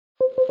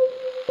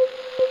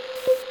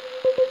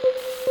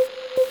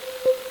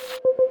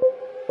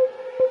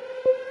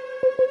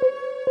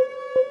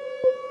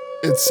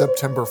It's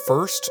September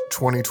 1st,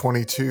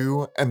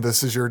 2022, and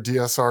this is your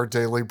DSR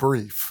Daily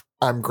Brief.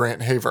 I'm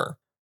Grant Haver.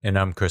 And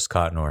I'm Chris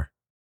Cotnor.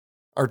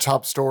 Our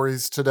top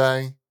stories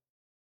today.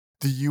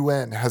 The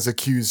UN has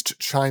accused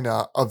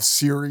China of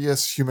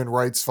serious human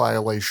rights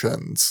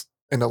violations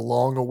in a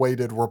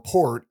long-awaited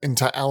report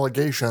into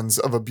allegations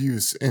of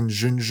abuse in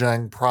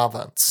Xinjiang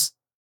province.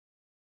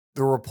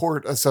 The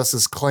report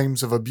assesses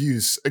claims of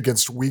abuse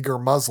against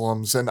Uyghur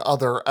Muslims and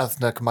other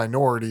ethnic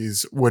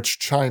minorities, which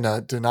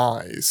China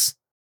denies.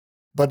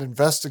 But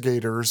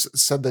investigators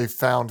said they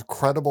found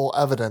credible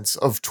evidence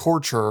of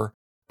torture,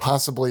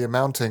 possibly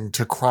amounting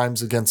to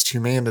crimes against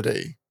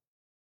humanity.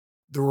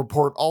 The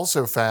report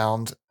also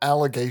found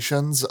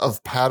allegations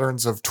of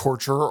patterns of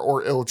torture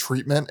or ill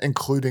treatment,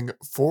 including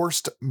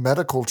forced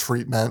medical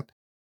treatment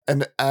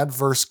and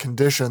adverse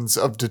conditions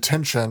of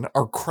detention,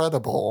 are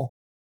credible,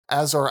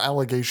 as are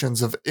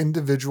allegations of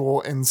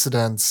individual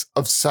incidents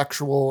of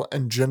sexual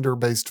and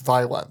gender-based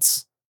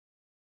violence.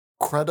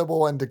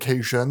 Credible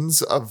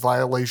indications of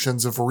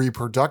violations of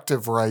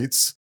reproductive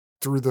rights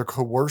through the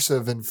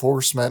coercive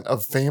enforcement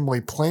of family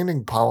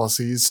planning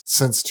policies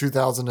since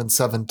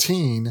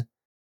 2017,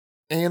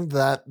 and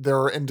that there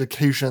are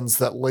indications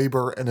that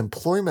labor and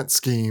employment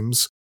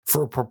schemes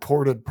for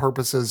purported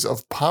purposes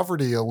of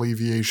poverty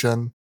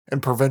alleviation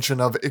and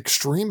prevention of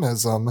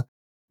extremism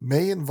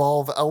may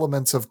involve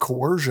elements of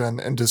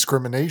coercion and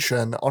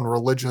discrimination on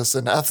religious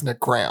and ethnic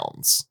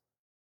grounds.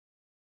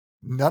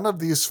 None of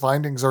these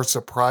findings are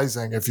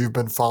surprising if you've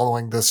been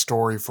following this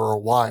story for a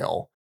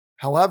while.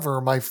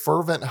 However, my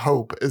fervent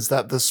hope is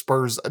that this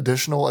spurs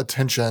additional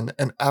attention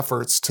and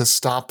efforts to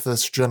stop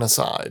this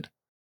genocide.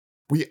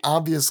 We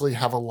obviously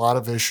have a lot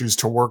of issues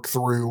to work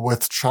through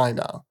with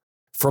China,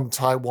 from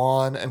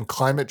Taiwan and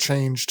climate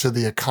change to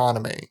the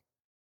economy.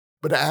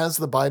 But as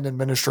the Biden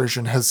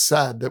administration has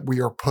said that we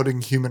are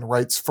putting human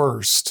rights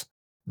first,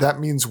 that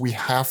means we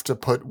have to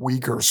put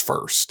Uyghurs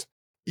first,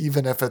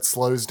 even if it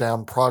slows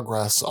down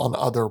progress on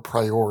other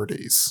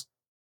priorities.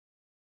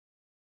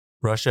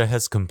 Russia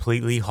has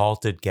completely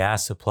halted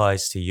gas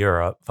supplies to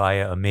Europe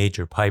via a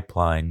major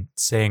pipeline,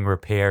 saying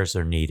repairs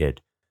are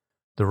needed.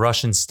 The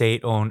Russian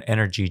state-owned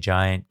energy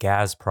giant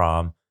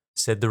Gazprom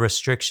said the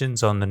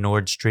restrictions on the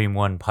Nord Stream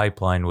 1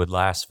 pipeline would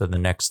last for the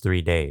next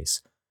 3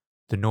 days.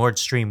 The Nord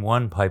Stream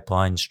 1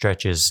 pipeline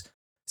stretches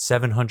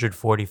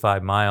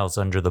 745 miles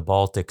under the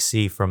Baltic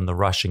Sea from the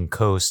Russian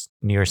coast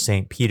near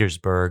St.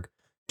 Petersburg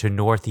to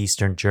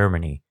northeastern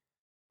Germany.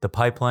 The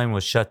pipeline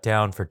was shut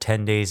down for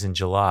 10 days in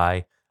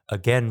July,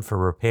 again for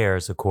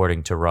repairs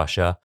according to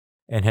Russia,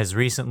 and has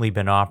recently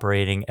been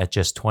operating at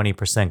just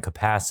 20%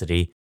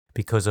 capacity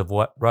because of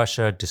what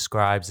Russia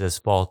describes as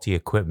faulty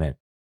equipment.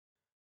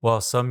 While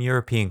some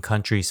European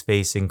countries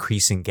face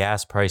increasing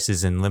gas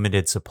prices and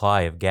limited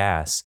supply of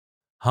gas,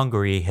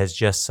 Hungary has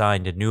just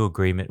signed a new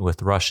agreement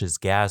with Russia's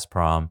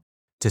Gazprom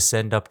to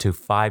send up to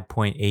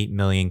 5.8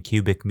 million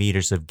cubic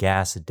meters of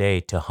gas a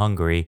day to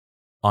Hungary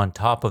on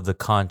top of the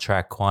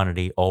contract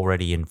quantity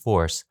already in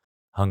force,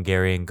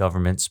 Hungarian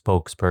government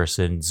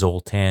spokesperson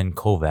Zoltán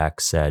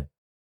Kovács said.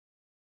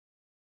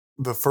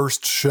 The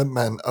first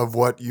shipment of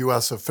what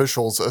U.S.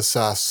 officials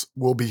assess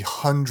will be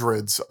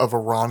hundreds of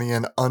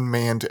Iranian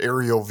unmanned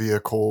aerial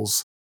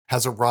vehicles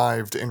has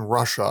arrived in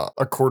Russia,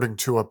 according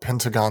to a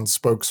Pentagon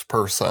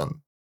spokesperson.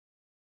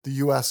 The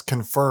U.S.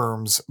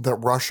 confirms that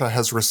Russia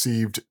has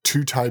received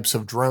 2 types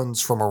of drones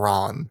from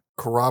Iran,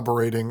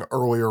 corroborating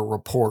earlier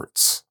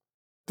reports.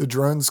 The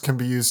drones can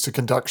be used to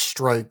conduct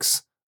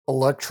strikes,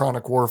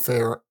 electronic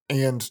warfare,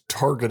 and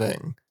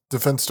targeting,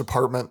 Defense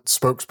Department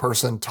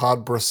spokesperson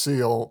Todd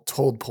Brasile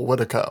told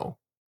Politico.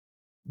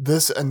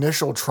 This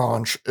initial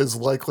tranche is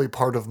likely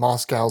part of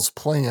Moscow's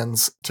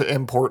plans to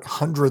import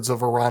hundreds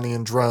of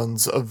Iranian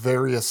drones of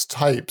various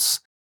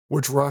types,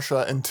 which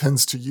Russia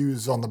intends to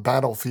use on the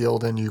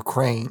battlefield in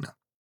Ukraine.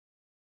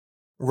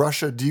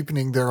 Russia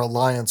deepening their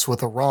alliance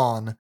with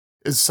Iran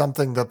is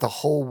something that the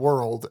whole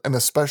world, and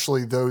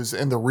especially those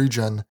in the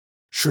region,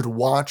 should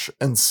watch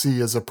and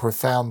see as a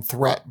profound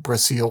threat,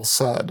 Brasile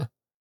said.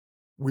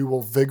 We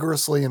will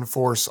vigorously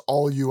enforce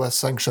all U.S.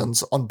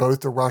 sanctions on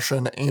both the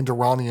Russian and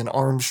Iranian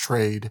arms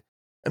trade,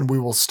 and we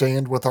will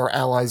stand with our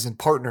allies and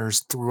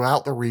partners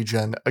throughout the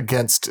region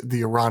against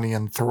the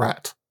Iranian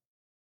threat.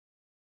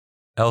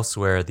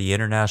 Elsewhere, the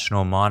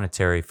International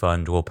Monetary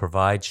Fund will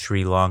provide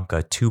Sri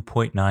Lanka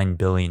 $2.9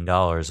 billion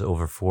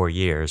over 4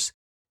 years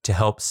to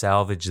help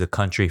salvage the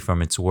country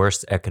from its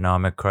worst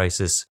economic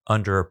crisis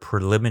under a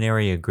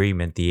preliminary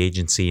agreement the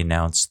agency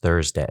announced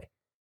Thursday.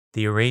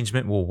 The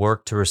arrangement will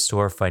work to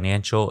restore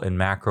financial and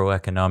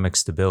macroeconomic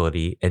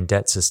stability and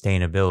debt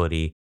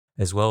sustainability,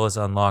 as well as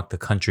unlock the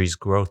country's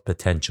growth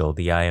potential,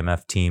 the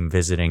IMF team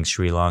visiting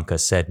Sri Lanka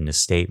said in a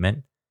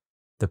statement.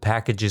 The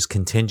package is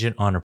contingent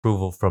on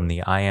approval from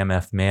the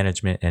IMF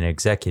Management and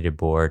Executive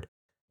Board,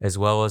 as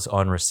well as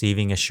on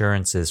receiving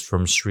assurances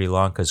from Sri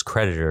Lanka's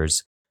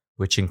creditors,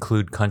 which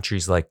include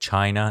countries like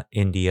China,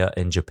 India,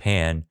 and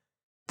Japan,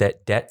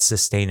 that debt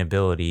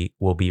sustainability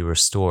will be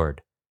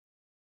restored.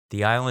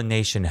 The island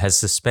nation has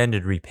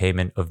suspended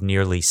repayment of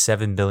nearly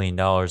 $7 billion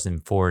in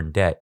foreign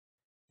debt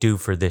due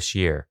for this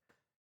year.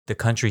 The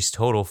country's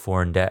total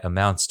foreign debt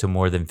amounts to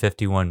more than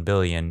 $51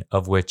 billion,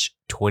 of which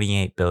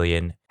 $28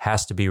 billion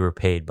has to be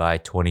repaid by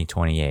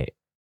 2028.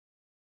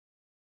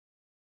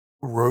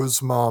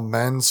 Rosmah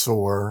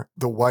Mansour,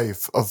 the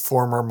wife of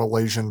former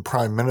Malaysian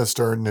Prime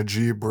Minister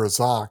Najib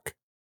Razak,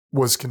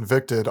 was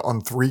convicted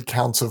on 3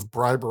 counts of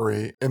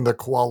bribery in the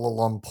Kuala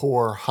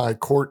Lumpur High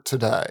Court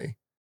today.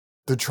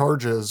 The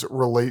charges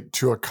relate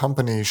to a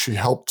company she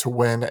helped to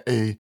win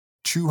a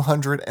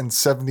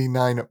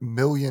 $279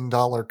 million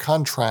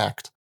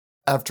contract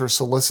after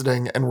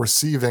soliciting and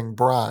receiving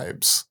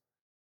bribes.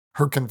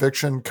 Her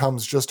conviction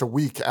comes just a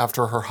week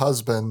after her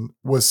husband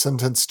was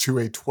sentenced to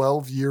a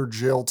 12-year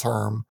jail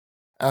term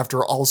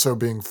after also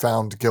being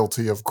found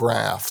guilty of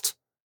graft.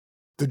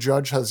 The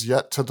judge has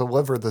yet to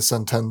deliver the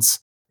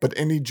sentence, but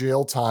any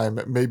jail time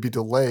may be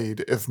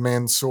delayed if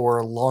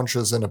Mansour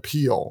launches an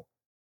appeal.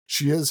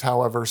 She is,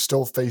 however,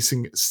 still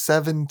facing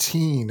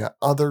 17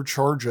 other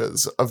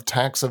charges of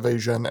tax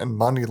evasion and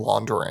money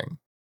laundering.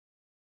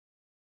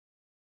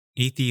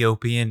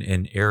 Ethiopian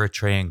and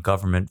Eritrean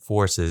government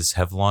forces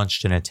have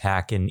launched an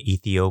attack in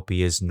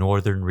Ethiopia's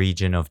northern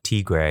region of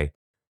Tigray,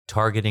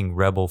 targeting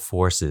rebel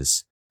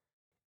forces.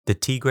 The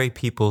Tigray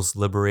People's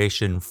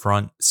Liberation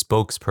Front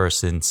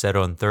spokesperson said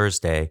on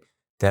Thursday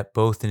that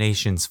both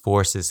nations'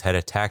 forces had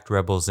attacked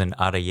rebels in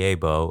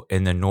Adayebo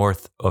in the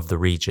north of the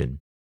region.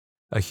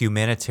 A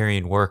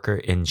humanitarian worker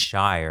in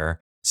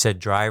Shire said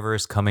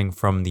drivers coming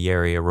from the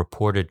area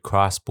reported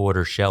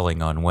cross-border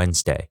shelling on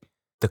Wednesday.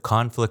 The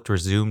conflict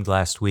resumed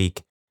last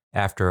week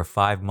after a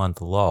 5-month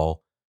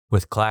lull,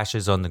 with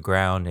clashes on the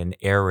ground and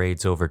air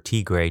raids over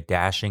Tigray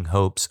dashing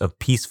hopes of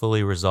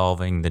peacefully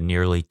resolving the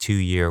nearly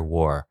 2-year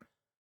war.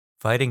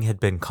 Fighting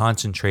had been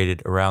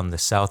concentrated around the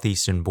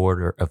southeastern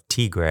border of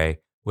Tigray,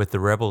 with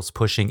the rebels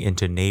pushing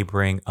into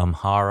neighboring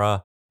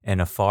Amhara and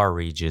Afar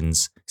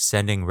regions,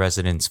 sending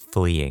residents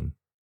fleeing.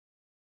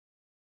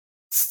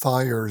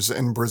 Fires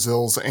in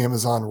Brazil's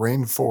Amazon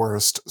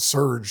rainforest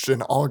surged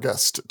in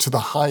August to the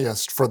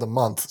highest for the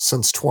month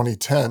since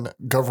 2010,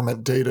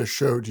 government data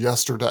showed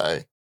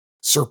yesterday,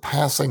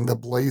 surpassing the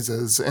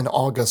blazes in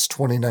August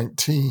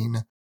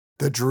 2019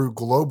 that drew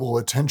global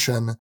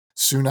attention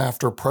soon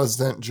after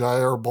President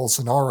Jair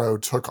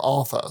Bolsonaro took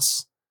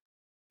office.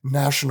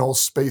 National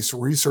Space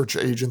Research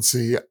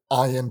Agency,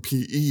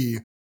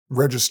 INPE,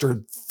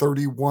 registered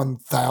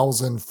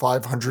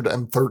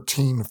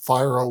 31,513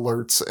 fire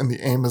alerts in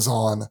the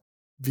Amazon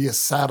via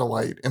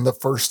satellite in the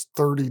first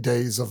 30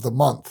 days of the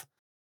month,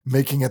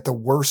 making it the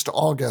worst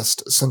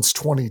August since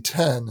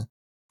 2010,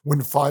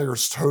 when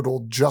fires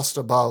totaled just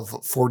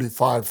above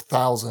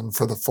 45,000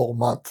 for the full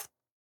month.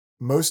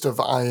 Most of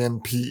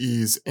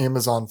INPE's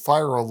Amazon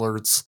fire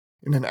alerts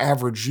in an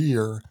average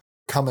year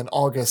come in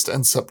August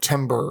and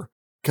September,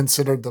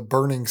 considered the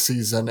burning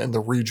season in the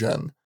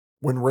region,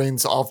 when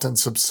rains often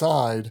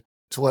subside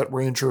to let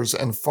ranchers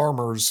and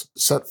farmers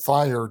set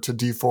fire to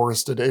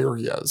deforested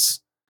areas.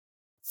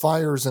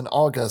 Fires in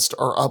August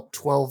are up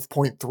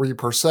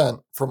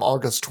 12.3% from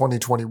August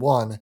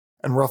 2021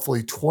 and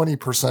roughly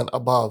 20%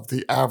 above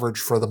the average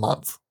for the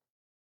month.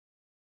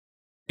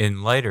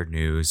 In lighter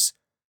news,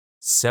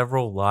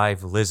 several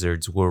live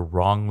lizards were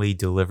wrongly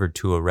delivered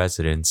to a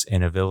residence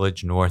in a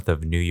village north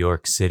of New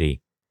York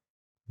City.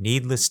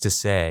 Needless to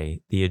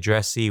say, the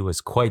addressee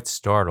was quite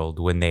startled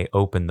when they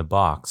opened the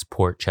box,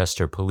 Port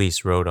Chester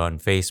police wrote on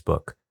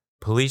Facebook.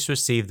 Police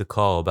received the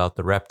call about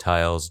the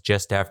reptiles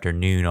just after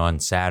noon on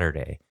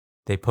Saturday.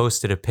 They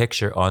posted a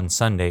picture on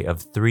Sunday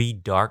of 3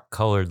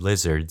 dark-colored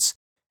lizards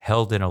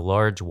held in a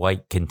large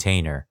white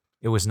container.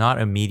 It was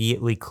not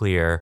immediately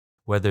clear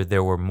whether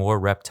there were more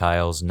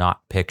reptiles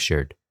not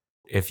pictured.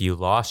 If you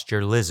lost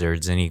your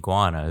lizards and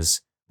iguanas,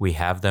 we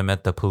have them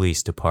at the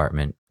police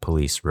department,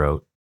 police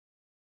wrote.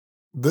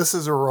 This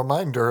is a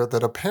reminder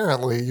that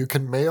apparently you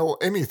can mail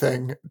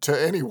anything to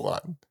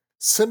anyone.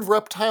 Send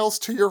reptiles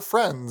to your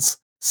friends.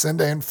 Send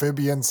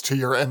amphibians to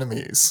your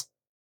enemies.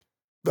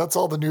 That's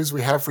all the news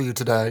we have for you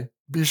today.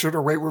 Be sure to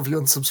rate, review,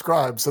 and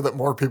subscribe so that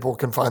more people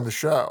can find the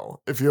show.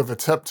 If you have a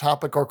tip,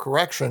 topic, or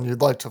correction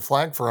you'd like to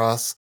flag for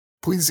us,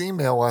 please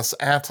email us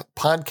at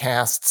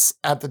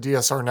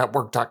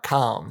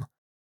podcasts@thedsrnetwork.com.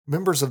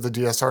 Members of the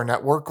DSR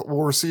Network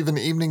will receive an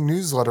evening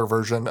newsletter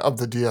version of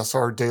the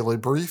DSR Daily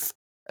Brief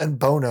and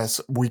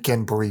bonus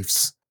weekend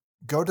briefs.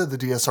 Go to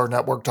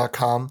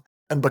thedsrnetwork.com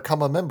and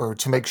become a member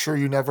to make sure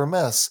you never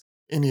miss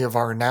any of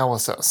our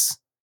analysis.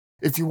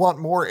 If you want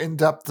more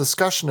in-depth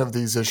discussion of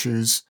these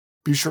issues,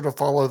 be sure to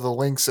follow the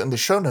links in the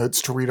show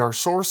notes to read our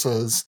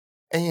sources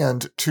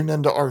and tune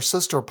into our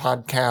sister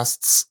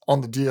podcasts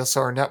on the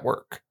DSR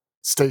Network.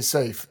 Stay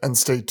safe and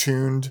stay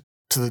tuned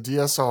to the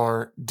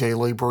DSR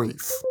Daily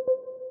Brief.